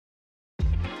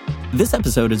This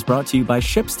episode is brought to you by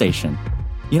ShipStation.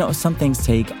 You know, some things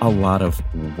take a lot of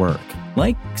work,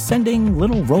 like sending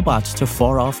little robots to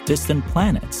far-off distant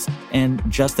planets. And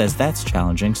just as that's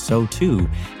challenging, so too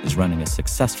is running a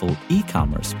successful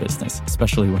e-commerce business,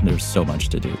 especially when there's so much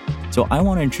to do. So I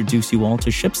want to introduce you all to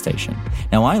ShipStation.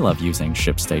 Now, I love using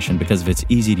ShipStation because of its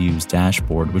easy-to-use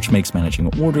dashboard, which makes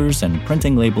managing orders and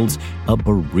printing labels a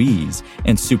breeze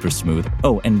and super smooth.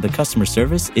 Oh, and the customer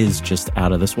service is just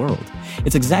out of this world.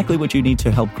 It's exactly what you need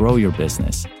to help grow your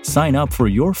business. Sign up for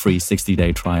your free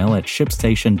 60-day trial at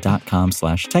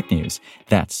shipstation.com/technews.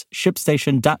 That's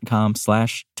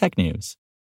shipstation.com/technews.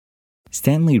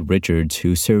 Stanley Richards,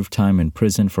 who served time in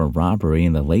prison for robbery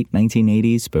in the late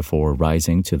 1980s before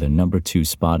rising to the number 2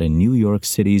 spot in New York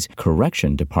City's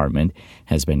Correction Department,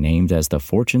 has been named as the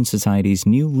Fortune Society's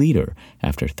new leader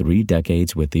after 3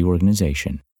 decades with the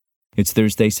organization. It's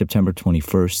Thursday, September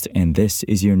 21st, and this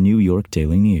is your New York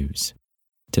Daily News.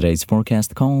 Today's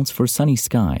forecast calls for sunny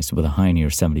skies with a high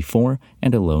near 74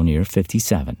 and a low near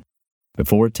 57.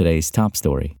 Before today's top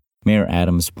story, Mayor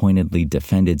Adams pointedly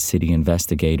defended city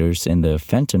investigators in the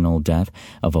fentanyl death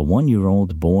of a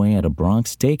 1-year-old boy at a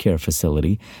Bronx daycare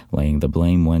facility, laying the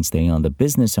blame Wednesday on the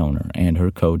business owner and her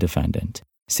co-defendant.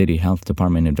 City Health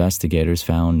Department investigators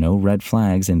found no red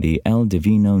flags in the El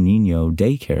Divino Niño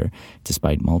daycare,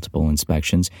 despite multiple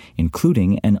inspections,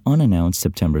 including an unannounced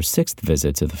September 6th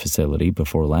visit to the facility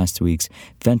before last week's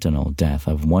fentanyl death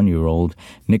of 1-year-old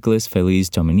Nicholas Feliz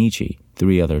Dominici.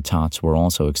 3 other tots were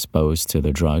also exposed to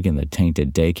the drug in the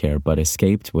tainted daycare but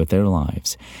escaped with their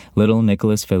lives. Little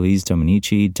Nicholas Feliz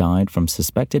Dominici died from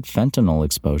suspected fentanyl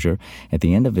exposure at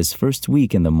the end of his first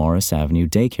week in the Morris Avenue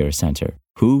Daycare Center.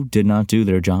 Who did not do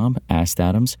their job? Asked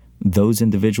Adams. Those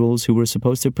individuals who were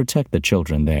supposed to protect the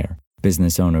children there.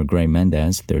 Business owner Gray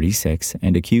Mendez, 36,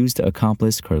 and accused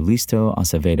accomplice Carlisto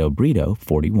Acevedo Brito,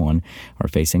 41, are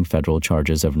facing federal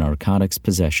charges of narcotics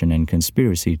possession and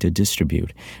conspiracy to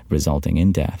distribute, resulting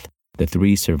in death. The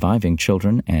 3 surviving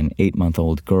children, an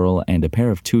 8-month-old girl and a pair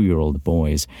of 2-year-old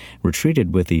boys, were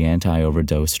treated with the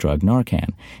anti-overdose drug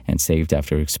Narcan and saved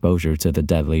after exposure to the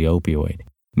deadly opioid.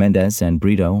 Mendez and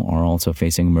Brito are also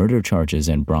facing murder charges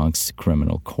in Bronx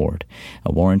criminal court.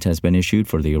 A warrant has been issued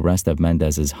for the arrest of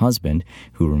Mendez's husband,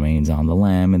 who remains on the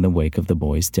lam in the wake of the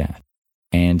boy's death.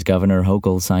 And Governor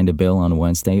Hochul signed a bill on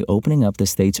Wednesday opening up the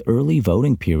state's early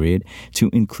voting period to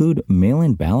include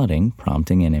mail-in balloting,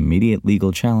 prompting an immediate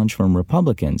legal challenge from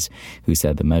Republicans, who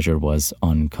said the measure was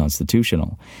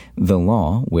unconstitutional. The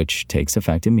law, which takes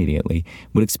effect immediately,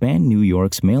 would expand New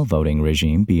York's mail voting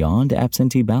regime beyond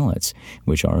absentee ballots,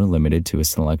 which are limited to a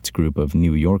select group of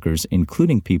New Yorkers,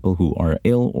 including people who are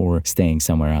ill or staying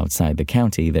somewhere outside the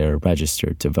county they're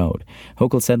registered to vote.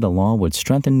 Hochul said the law would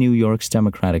strengthen New York's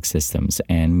democratic systems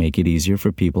and make it easier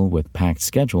for people with packed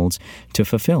schedules to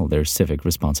fulfill their civic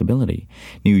responsibility.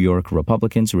 New York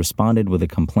Republicans responded with a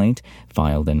complaint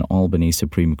filed in Albany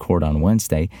Supreme Court on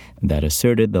Wednesday that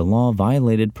asserted the law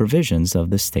violated provisions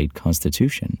of the state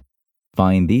constitution.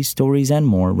 Find these stories and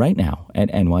more right now at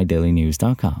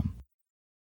nydailynews.com.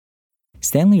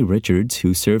 Stanley Richards,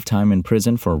 who served time in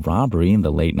prison for robbery in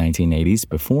the late 1980s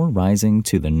before rising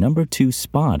to the number 2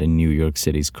 spot in New York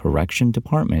City's Correction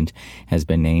Department, has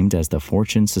been named as the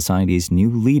Fortune Society's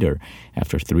new leader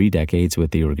after 3 decades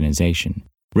with the organization.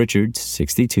 Richards,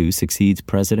 62, succeeds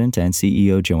President and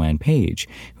CEO Joanne Page,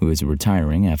 who is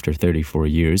retiring after 34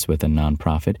 years with a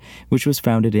nonprofit which was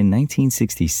founded in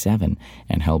 1967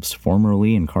 and helps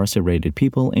formerly incarcerated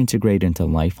people integrate into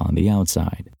life on the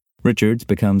outside. Richards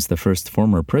becomes the first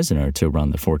former prisoner to run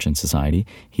the Fortune Society.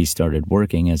 He started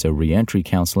working as a reentry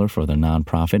counselor for the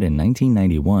nonprofit in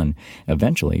 1991,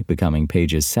 eventually becoming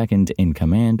Page's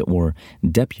second-in-command or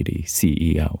deputy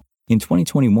CEO. In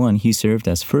 2021, he served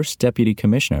as first deputy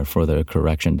commissioner for the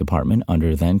Correction Department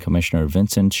under then-Commissioner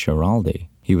Vincent Schiraldi.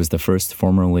 He was the first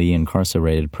formerly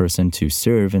incarcerated person to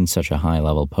serve in such a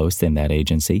high-level post in that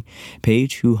agency.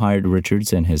 Page, who hired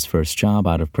Richards in his first job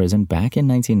out of prison back in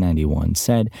 1991,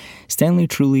 said, "Stanley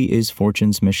truly is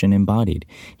Fortune's mission embodied.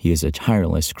 He is a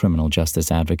tireless criminal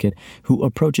justice advocate who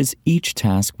approaches each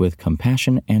task with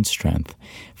compassion and strength."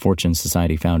 Fortune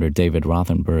Society founder David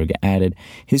Rothenberg added,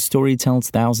 "His story tells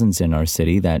thousands in our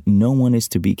city that no one is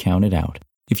to be counted out.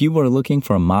 If you were looking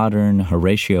for a modern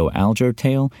Horatio Alger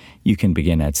tale, you can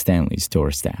begin at Stanley's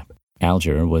doorstep."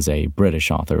 Alger was a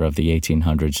British author of the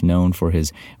 1800s known for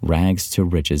his rags to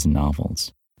riches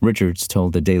novels. Richards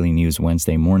told the Daily News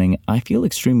Wednesday morning, "I feel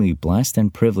extremely blessed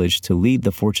and privileged to lead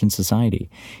the Fortune Society."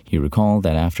 He recalled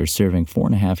that after serving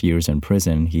 4.5 years in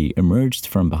prison, he emerged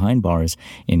from behind bars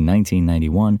in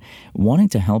 1991, wanting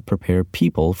to help prepare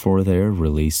people for their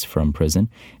release from prison,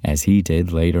 as he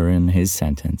did later in his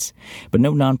sentence. But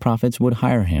no nonprofits would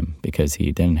hire him because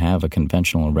he didn't have a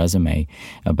conventional resume.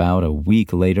 About a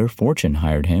week later, Fortune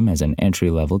hired him as an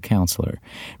entry-level counselor.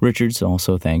 Richards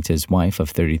also thanked his wife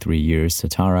of 33 years,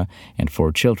 Satara, and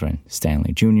 4 children,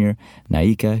 Stanley Jr.,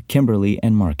 Naika, Kimberly,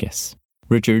 and Marcus.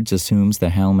 Richards assumes the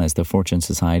helm as the Fortune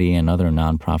Society and other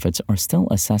nonprofits are still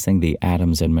assessing the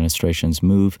Adams administration's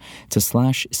move to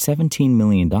slash $17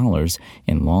 million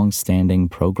in long-standing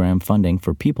program funding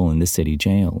for people in the city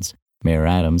jails. Mayor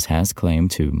Adams has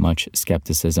claimed, to much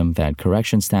skepticism, that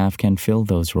correction staff can fill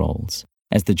those roles.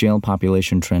 As the jail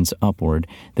population trends upward,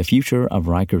 the future of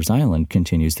Rikers Island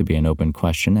continues to be an open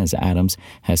question, as Adams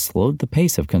has slowed the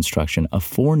pace of construction of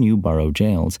 4 new borough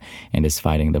jails and is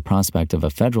fighting the prospect of a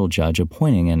federal judge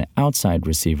appointing an outside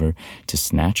receiver to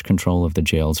snatch control of the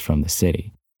jails from the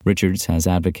city. Richards has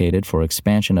advocated for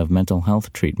expansion of mental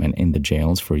health treatment in the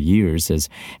jails for years, as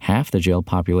half the jail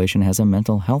population has a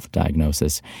mental health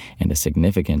diagnosis and a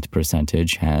significant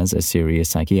percentage has a serious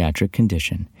psychiatric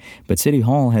condition. But City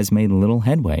Hall has made little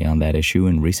headway on that issue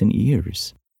in recent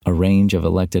years. A range of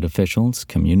elected officials,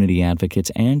 community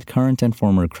advocates, and current and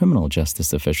former criminal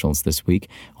justice officials this week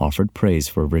offered praise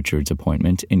for Richards'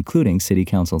 appointment, including City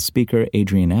Council Speaker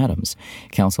Adrian Adams,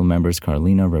 Council members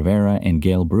Carlina Rivera and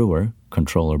Gail Brewer,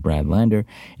 Controller Brad Lander,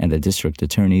 and the district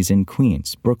attorneys in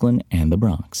Queens, Brooklyn, and the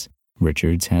Bronx.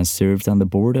 Richards has served on the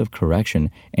Board of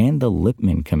Correction and the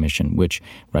Lippman Commission, which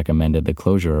recommended the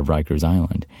closure of Rikers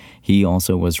Island. He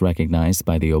also was recognized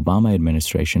by the Obama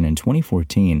administration in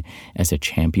 2014 as a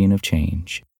champion of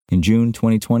change. In June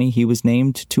 2020, he was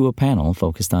named to a panel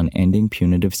focused on ending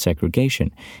punitive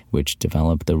segregation, which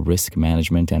developed the Risk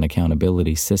Management and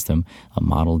Accountability System, a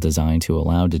model designed to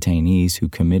allow detainees who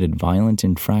committed violent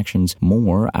infractions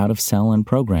more out of cell and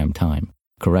program time.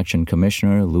 Correction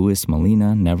Commissioner Luis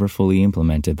Molina never fully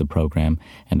implemented the program,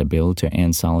 and a bill to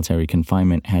end solitary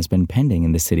confinement has been pending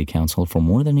in the City Council for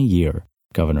more than a year.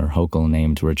 Governor Hochul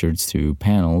named Richards to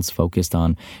panels focused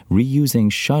on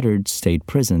reusing shuttered state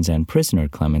prisons and prisoner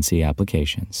clemency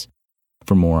applications.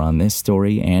 For more on this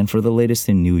story and for the latest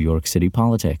in New York City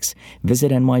politics,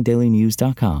 visit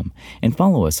nydailynews.com and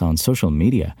follow us on social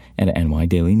media at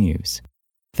nydailynews.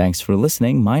 Thanks for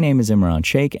listening. My name is Imran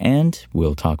Sheikh, and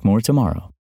we'll talk more tomorrow.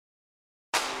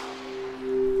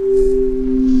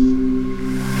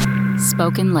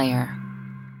 Spoken Layer.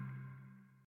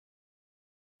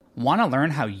 Want to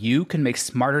learn how you can make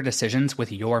smarter decisions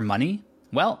with your money?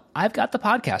 Well, I've got the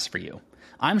podcast for you.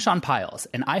 I'm Sean Piles,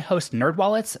 and I host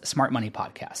NerdWallet's Smart Money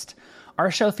Podcast.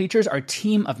 Our show features our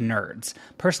team of nerds,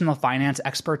 personal finance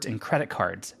experts in credit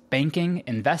cards, banking,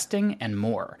 investing, and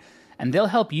more. And they'll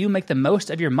help you make the most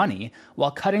of your money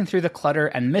while cutting through the clutter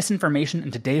and misinformation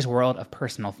in today's world of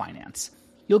personal finance.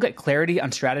 You'll get clarity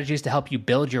on strategies to help you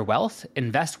build your wealth,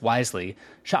 invest wisely,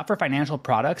 shop for financial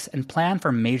products, and plan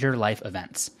for major life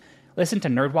events. Listen to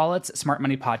NerdWallet's Smart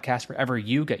Money Podcast wherever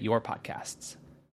you get your podcasts.